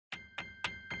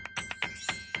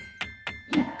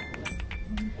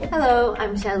Hello,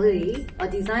 I'm Shelly, a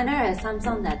designer at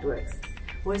Samsung Networks.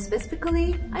 More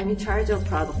specifically, I'm in charge of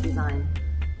product design.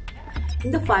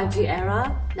 In the 5G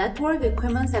era, network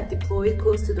equipments have deployed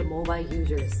close to the mobile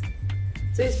users.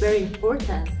 So it's very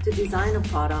important to design a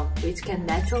product which can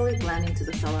naturally blend into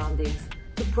the surroundings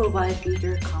to provide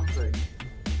user comfort.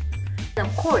 And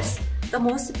of course, the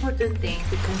most important thing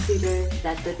to consider is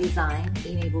that the design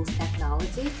enables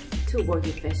technology to work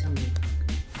efficiently.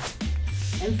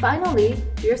 And finally,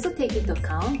 we also take into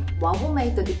account what will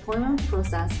make the deployment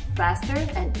process faster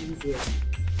and easier.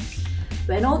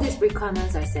 When all these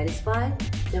requirements are satisfied,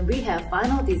 then we have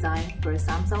final design for a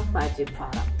Samsung 5G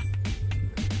product.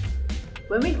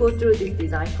 When we go through this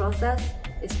design process,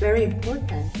 it's very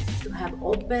important to have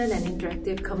open and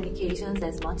interactive communications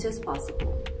as much as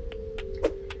possible.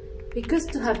 Because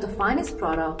to have the finest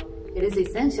product, it is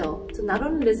essential to not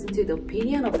only listen to the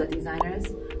opinion of the designers,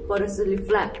 but also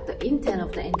reflect the intent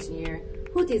of the engineer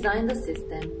who designed the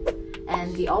system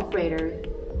and the operator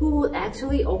who would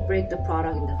actually operate the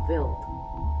product in the field.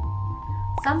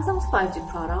 Samsung's 5G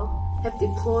product have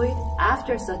deployed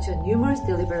after such a numerous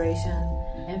deliberation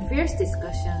and fierce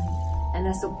discussion and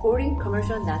are supporting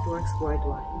commercial networks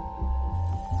worldwide.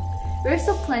 We're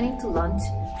also planning to launch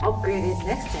upgraded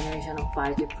next generation of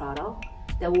 5G product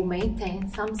that will maintain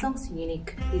Samsung's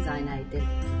unique design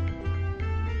identity.